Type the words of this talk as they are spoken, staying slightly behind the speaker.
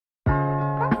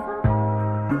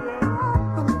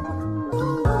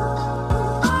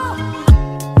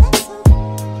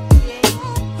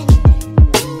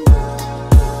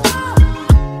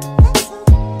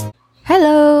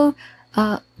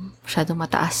masyadong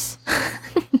mataas.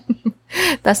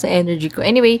 Taas na energy ko.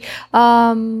 Anyway,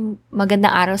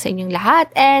 magandang araw sa inyong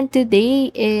lahat. And today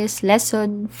is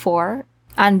lesson 4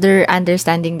 under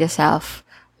understanding the self.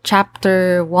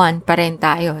 Chapter 1 pa rin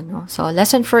tayo, no? So,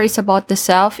 lesson 4 is about the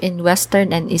self in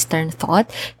Western and Eastern thought.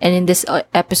 And in this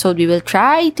episode, we will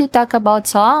try to talk about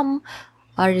some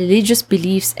religious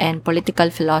beliefs and political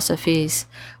philosophies,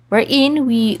 wherein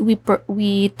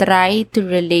we try to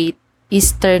relate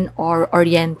Eastern or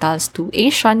Orientals to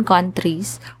Asian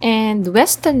countries and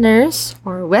Westerners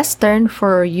or Western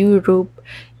for Europe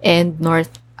and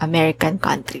North American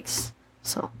countries.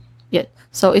 So, yeah.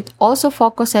 So it also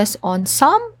focuses on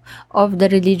some of the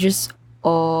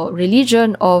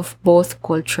religion of both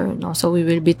culture. No? So we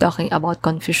will be talking about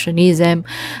Confucianism,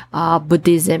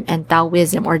 Buddhism, and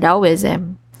Taoism or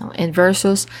Taoism, no? And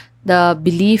versus the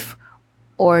belief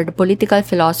or the political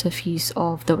philosophies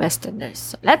of the Westerners.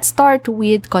 So let's start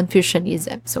with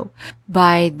Confucianism. So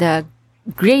by the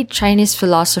great Chinese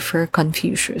philosopher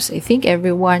Confucius. I think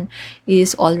everyone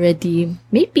is already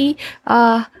maybe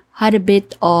had a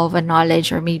bit of a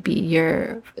knowledge, or maybe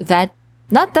you're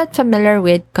not that familiar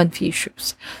with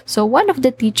Confucius. So one of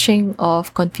the teaching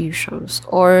of Confucius,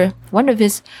 or one of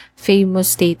his famous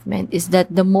statement, is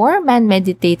that the more man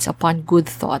meditates upon good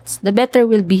thoughts, the better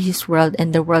will be his world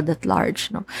and the world at large.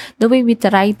 No? The way we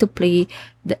try to play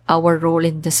our role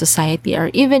in the society or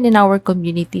even in our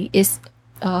community is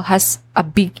has a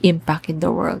big impact in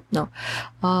the world. No,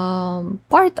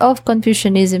 part of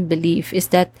Confucianism belief is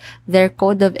that their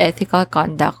code of ethical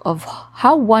conduct of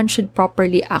how one should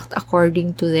properly act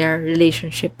according to their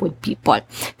relationship with people.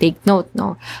 Take note,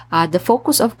 no, the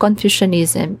focus of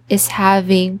Confucianism is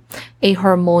having a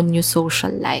harmonious social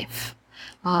life.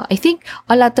 I think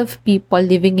a lot of people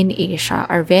living in Asia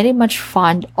are very much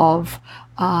fond of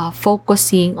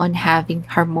focusing on having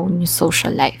harmonious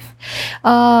social life.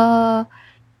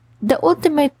 The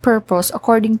ultimate purpose,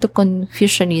 according to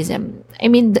Confucianism,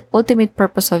 the ultimate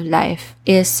purpose of life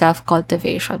is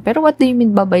self-cultivation. Pero what do you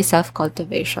mean by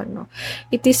self-cultivation? No?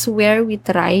 It is where we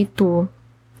try to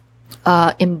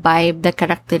imbibe the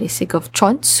characteristic of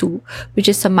Chuang Tzu, which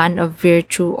is a man of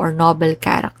virtue or noble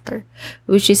character,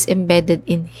 which is embedded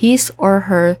in his or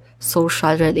her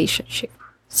social relationship.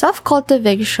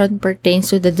 Self-cultivation pertains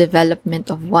to the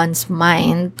development of one's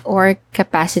mind or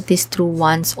capacities through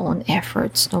one's own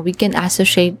efforts. Now, we can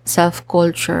associate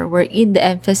self-culture, wherein the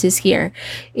emphasis here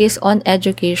is on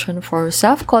education for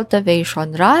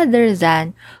self-cultivation rather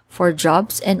than for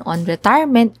jobs, and on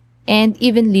retirement and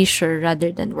even leisure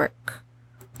rather than work.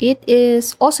 It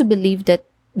is also believed that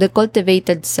the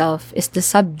cultivated self is the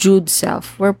subdued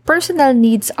self, where personal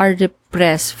needs are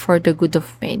repressed for the good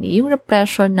of many. Yung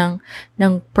repression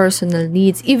ng personal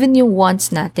needs, even yung wants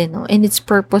natin, no? And its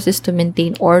purpose is to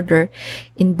maintain order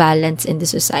in balance in the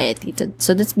society.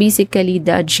 So that's basically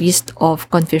the gist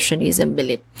of Confucianism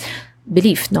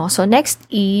belief, no? So next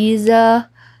is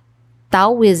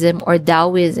Taoism or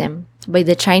Taoism by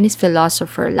the Chinese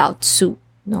philosopher Lao Tzu.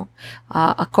 No,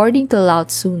 according to Lao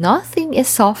Tzu, nothing is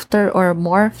softer or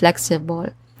more flexible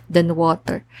than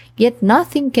water, yet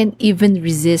nothing can even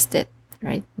resist it,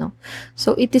 right? No,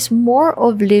 so it is more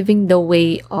of living the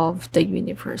way of the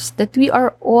universe, that we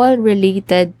are all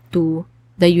related to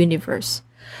the universe.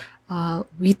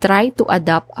 We try to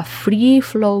adopt a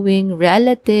free-flowing,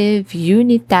 relative,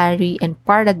 unitary, and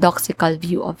paradoxical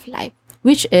view of life,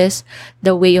 which is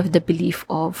the way of the belief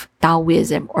of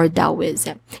Taoism or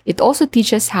Taoism. It also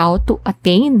teaches how to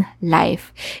attain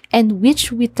life, and which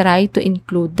we try to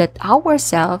include that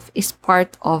ourself is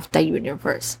part of the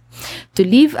universe. To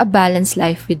live a balanced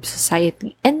life with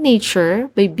society and nature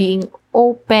by being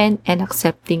open and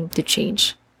accepting to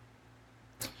change.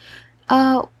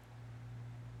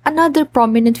 Another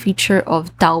prominent feature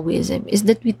of Taoism is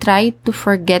that we try to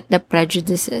forget the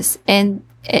prejudices and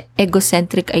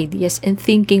egocentric ideas and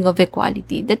thinking of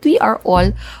equality, that we are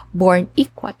all born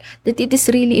equal, that it is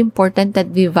really important that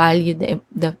we value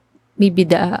the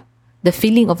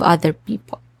feeling of other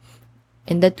people,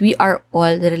 and that we are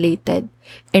all related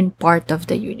and part of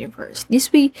the universe.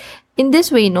 In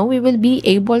this way, we will be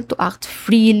able to act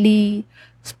freely,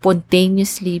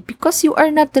 spontaneously, because you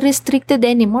are not restricted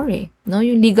anymore,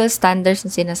 yung legal standards na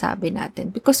sinasabi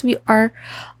natin, because we are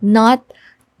not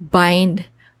bind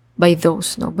by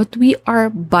those, but we are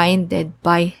binded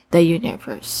by the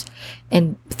universe.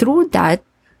 And through that,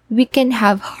 we can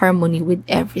have harmony with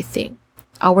everything.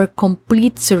 Our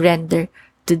complete surrender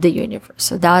to the universe.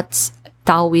 So that's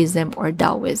Taoism or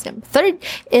Taoism. Third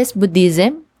is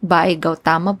Buddhism by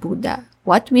Gautama Buddha.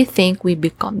 What we think, we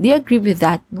become. Do you agree with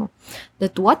that, no?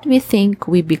 That what we think,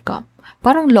 we become.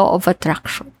 Parang law of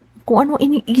attraction. Kung ano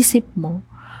iniisip mo,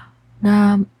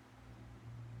 na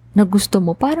na gusto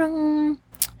mo, parang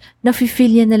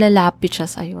nafe-feel niya na lalapit siya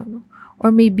sa'yo, no? Or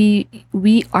maybe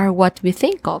we are what we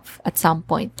think of at some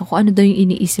point. No? Kung ano daw yung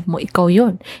iniisip mo, ikaw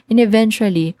yon. And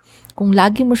eventually, kung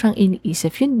lagi mo siyang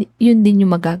iniisip, yun din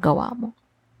yung magagawa mo.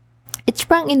 It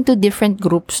sprang into different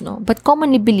groups, no? But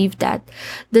commonly believed that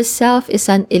the self is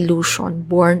an illusion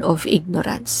born of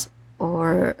ignorance.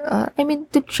 Or,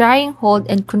 to try and hold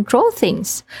and control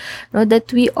things. No? That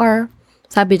we are,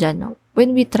 sabi dyan, no?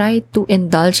 When we try to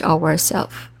indulge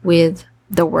ourselves with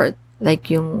the world,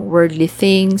 like yung worldly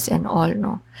things and all,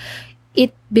 no,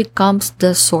 it becomes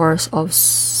the source of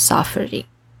suffering.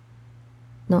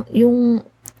 No, yung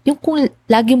kung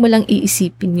lagi mo lang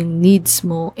iisipin yung needs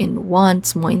mo and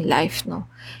wants mo in life, no,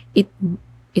 it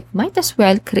might as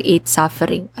well create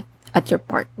suffering at your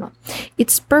part, no.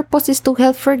 Its purpose is to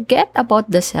help forget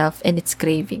about the self and its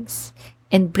cravings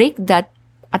and break that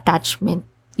attachment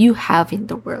you have in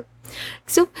the world.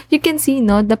 So, you can see,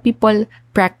 no, the people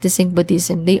practicing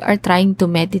Buddhism, they are trying to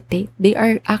meditate. They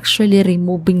are actually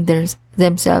removing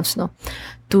themselves, no,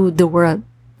 to the world.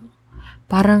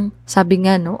 Parang, sabi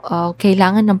nga, no,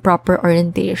 kailangan ng proper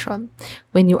orientation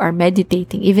when you are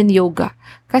meditating, even yoga.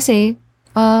 Kasi,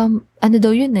 ano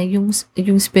daw yun,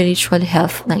 yung spiritual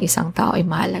health ng isang tao ay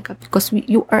mahalaga. Because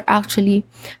you are actually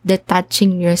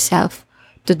detaching yourself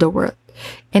to the world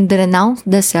and renounce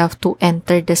the self to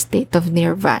enter the state of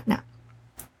nirvana.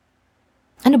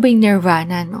 Ano ba yung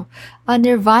nirvana, no?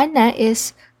 Nirvana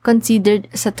is considered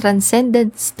as a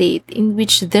transcendent state in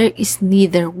which there is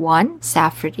neither one,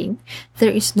 suffering, there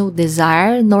is no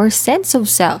desire, nor sense of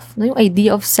self. No, yung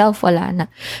idea of self, wala na.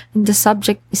 And the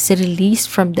subject is released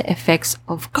from the effects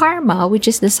of karma, which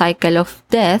is the cycle of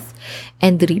death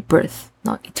and rebirth.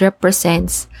 No, it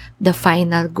represents the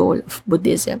final goal of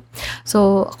Buddhism.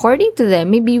 So, according to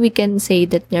them, maybe we can say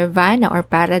that nirvana or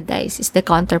paradise is the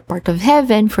counterpart of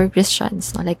heaven for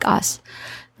Christians, no, like us.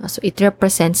 So, it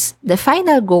represents the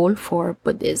final goal for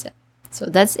Buddhism. So,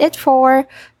 that's it for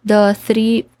the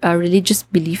three religious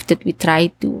beliefs that we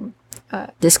try to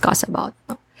discuss about.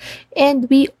 No? And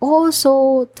we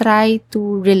also try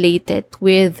to relate it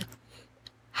with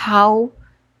how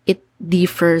it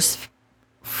differs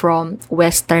from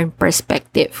Western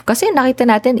perspective. Kasi nakita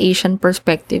natin Asian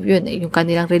perspective yun, yung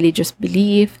kanilang religious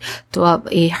belief, to have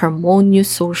a harmonious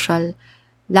social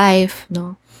life,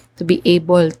 no? To be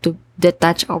able to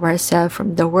detach ourselves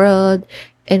from the world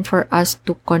and for us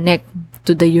to connect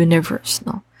to the universe,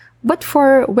 no? But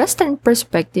for Western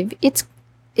perspective, it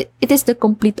is the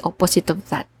complete opposite of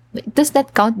that. It does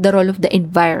not count the role of the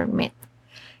environment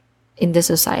in the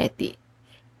society,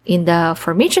 in the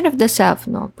formation of the self,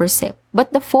 no, per se.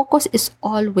 But the focus is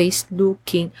always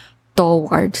looking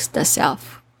towards the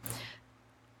self.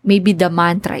 Maybe the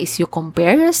mantra is you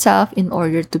compare yourself in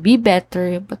order to be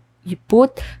better, but you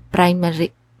put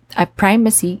primacy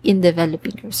in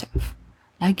developing yourself.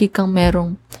 Lagi kang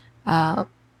merong,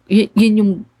 yun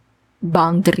yung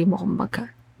boundary mo,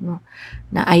 kumbaga, no?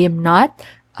 Na I am not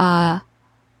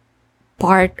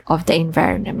part of the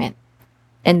environment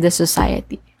and the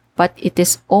society, but it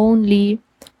is only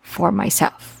for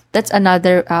myself. That's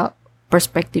another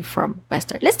perspective from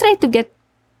Western. Let's try to get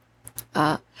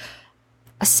a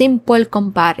simple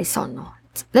comparison. No?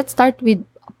 Let's start with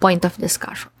a point of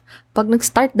discussion. Pag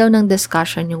nag-start daw ng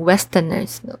discussion yung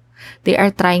Westerners, no, they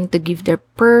are trying to give their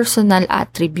personal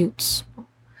attributes. No?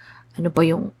 Ano ba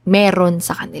yung meron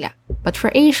sa kanila? But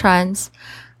for Asians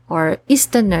or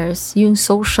Easterners, yung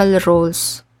social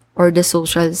roles or the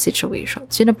social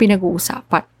situations, yun ang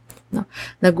pinag-uusapan. No?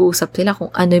 Nag-uusap sila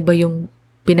kung ano ba yung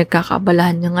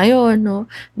pinagkakabalahan niya ngayon, no?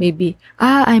 Maybe,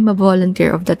 I'm a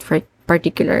volunteer of that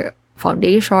particular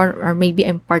foundation, or maybe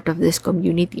I'm part of this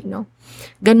community, no?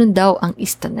 Ganun daw ang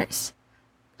Easterners.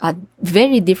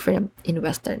 Very different in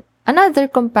Western. Another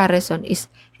comparison is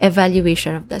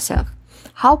evaluation of the self.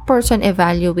 How person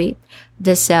evaluate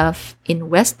the self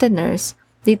in Westerners,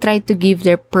 they try to give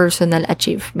their personal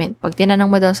achievement. Pag tinanong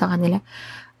mo daw sa kanila,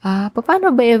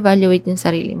 paano ba evaluate yung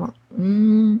sarili mo?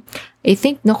 I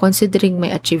think, no, considering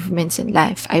my achievements in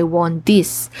life, I won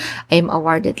this, I am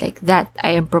awarded like that,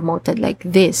 I am promoted like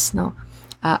this, no,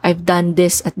 I've done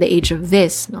this at the age of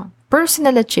this, no,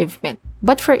 personal achievement.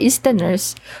 But for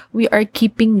Easterners, we are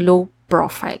keeping low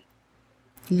profile,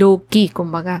 low key,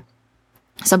 kumbaga.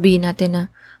 Sabihin natin na,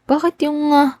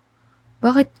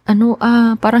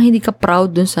 parang hindi ka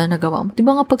proud dun sa nagawa mo.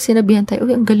 Diba nga pag sinabihan tayo,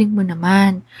 ang galing mo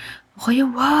naman. O kaya,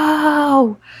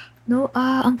 wow! No,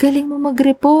 ang galing mo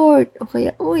mag-report. O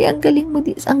kaya, ang galing mo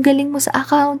ang galing mo sa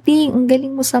accounting, ang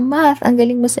galing mo sa math, ang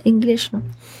galing mo sa English, no.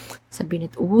 Sabi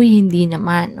nito, hindi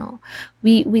naman, no.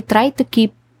 We try to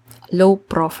keep low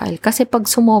profile. Kasi pag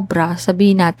sumobra,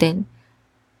 sabihin natin,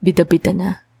 bida-bida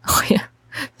na. Okay.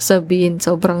 Sabihin,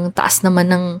 sobrang taas naman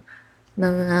ng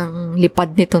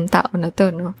lipad nitong tao na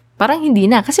to, no? Parang hindi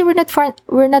na. Kasi we're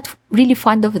not really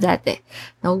fond of that, eh.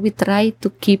 No, we try to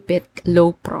keep it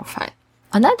low profile.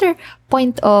 Another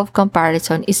point of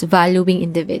comparison is valuing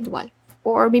individual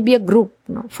or maybe a group,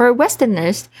 no? For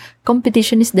Westerners,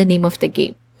 competition is the name of the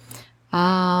game.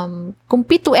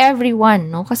 Compete to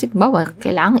everyone, no? Kasi bawa,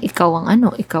 kailangan ikaw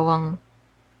ang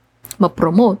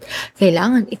ma-promote.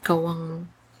 Kailangan ikaw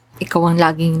ang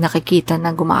laging nakikita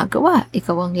na gumagawa.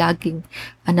 Ikaw ang laging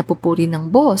napupuri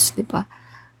ng boss, di ba?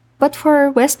 But for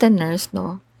Westerners,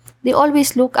 no, they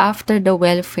always look after the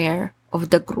welfare of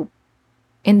the group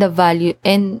and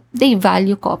they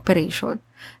value cooperation.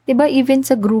 Di ba, even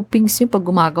sa groupings yung pag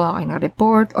gumagawa kayo ng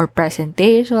report or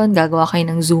presentation, gagawa kayo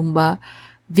ng Zumba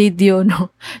video,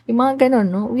 no? Yung mga ganun,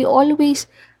 no? We always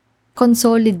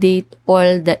consolidate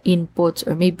all the inputs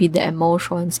or maybe the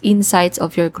emotions, insights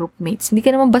of your group mates. Hindi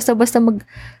ka naman basta-basta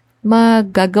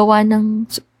maggagawa ng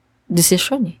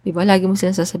decision, eh. Diba? Lagi mo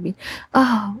sila sasabihin,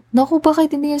 naku,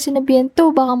 bakit hindi yan sinabihan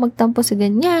to? Baka magtampo sa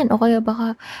ganyan. O kaya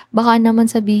baka naman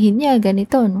sabihin niya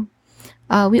ganito, no?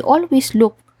 We always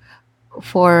look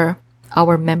for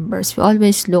our members. We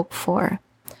always look for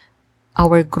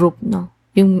our group, no?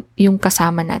 Yung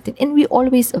kasama natin. And we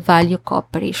always value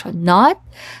cooperation. Not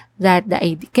that the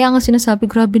idea. Kaya nga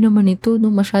sinasabi, grabe naman ito, no?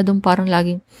 Masyadong parang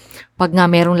laging, pag nga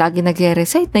merong laging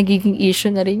nag-recite, nagiging issue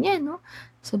na rin yan, no?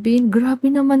 Sabihin, grabe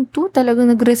naman to,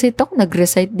 talagang nag-recite ako,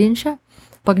 nag-recite din siya.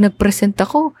 Pag nag-present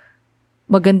ako,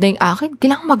 maganda yung akin,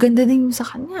 kailangan maganda din yung sa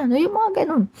kanya, no? Yung mga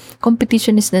ganun.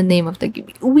 Competition is the name of the game.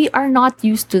 We are not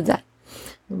used to that.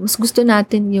 Mas gusto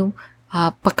natin yung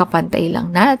pagkapantay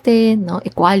lang natin, no?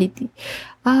 Equality.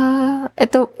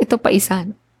 Ito pa isa.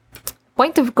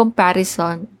 Point of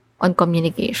comparison on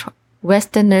communication.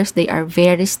 Westerners, they are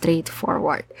very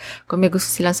straightforward. Kung may gusto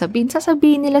silang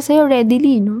sasabihin nila sa'yo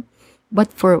readily, no?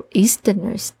 But for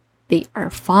Easterners, they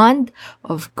are fond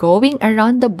of going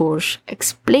around the bush,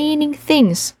 explaining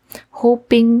things,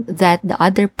 hoping that the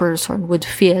other person would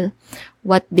feel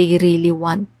what they really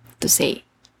want to say.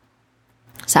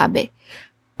 Sabi,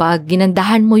 pag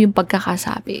ginandahan mo yung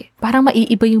pagkakasabi, parang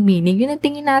maiiba yung meaning. Yun ang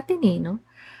tingin natin, eh, no?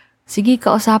 Sige,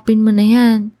 kausapin mo na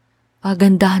yan.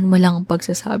 Gandahan mo lang ang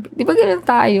pagsasabi. Di ba ganun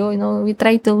tayo, you know? We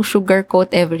try to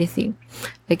sugarcoat everything.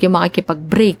 Like yung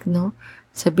makikipag-break, no?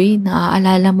 Sabihin,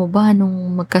 naaalala mo ba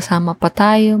nung magkasama pa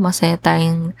tayo, masaya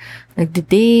tayong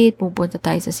nagde-date, pupunta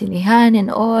tayo sa sinihan and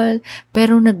all,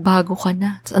 pero nagbago ka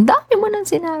na. Ang dami mo nang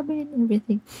sinabi and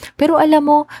everything. Pero alam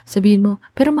mo, sabihin mo,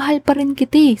 pero mahal pa rin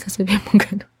kita, eh. Sasabihin mo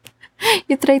gano'n.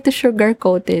 You try to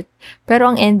sugarcoat it.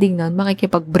 Pero ang ending nun,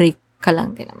 makikipag-break ka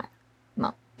lang din naman.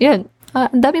 No. Yun.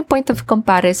 Ang daming point of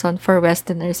comparison for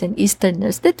Westerners and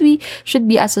Easterners that we should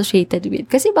be associated with.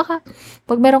 Kasi baka,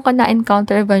 pag meron ka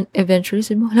na-encounter eventually,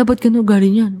 sabi mo, ba't ganun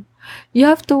galing yan? You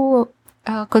have to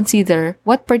consider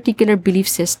what particular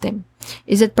belief system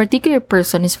is that particular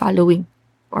person is following.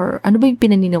 Or ano ba yung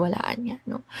pinaniniwalaan niya,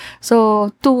 no?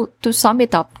 So, to sum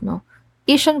it up, no?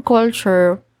 Asian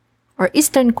culture or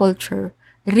Eastern culture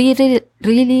really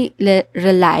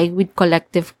rely with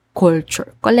collective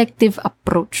culture, collective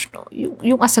approach, no?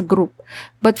 Yung as a group.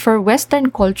 But for Western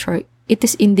culture, it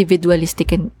is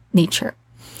individualistic in nature.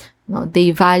 No,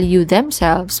 they value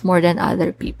themselves more than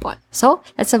other people. So,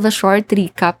 let's have a short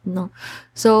recap, no?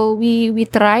 So, we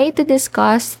try to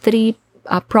discuss three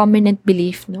prominent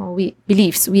beliefs.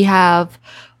 We have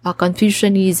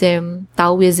Confucianism,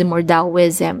 Taoism or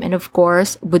Taoism, and of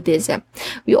course, Buddhism.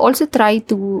 We also try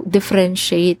to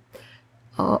differentiate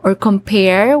or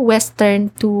compare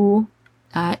Western to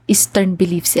Eastern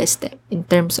belief system in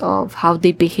terms of how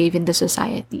they behave in the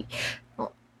society.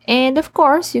 And of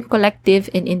course, yung collective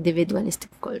and individualistic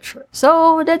culture.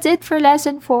 So, that's it for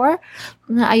lesson 4.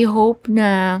 I hope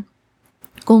na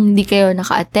kung hindi kayo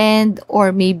naka-attend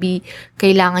or maybe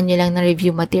kailangan nyo lang na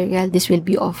review material, this will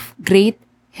be of great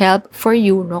help for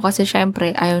you, no? Kasi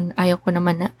syempre, ayaw ko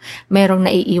naman na merong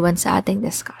naiiwan sa ating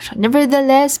discussion.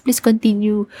 Nevertheless, please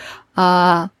continue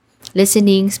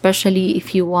listening, especially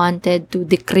if you wanted to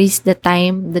decrease the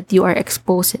time that you are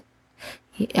exposed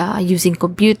using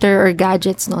computer or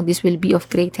gadgets, no? This will be of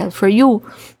great help for you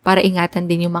para ingatan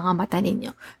din yung mga mata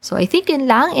ninyo. So, I think yun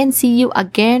lang and see you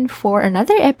again for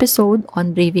another episode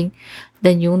on Braving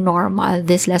the New Normal.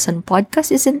 This lesson podcast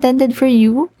is intended for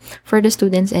you, for the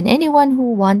students, and anyone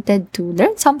who wanted to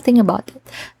learn something about it.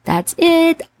 That's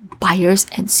it. Buyers,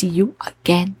 and see you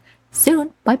again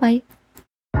soon. Bye-bye.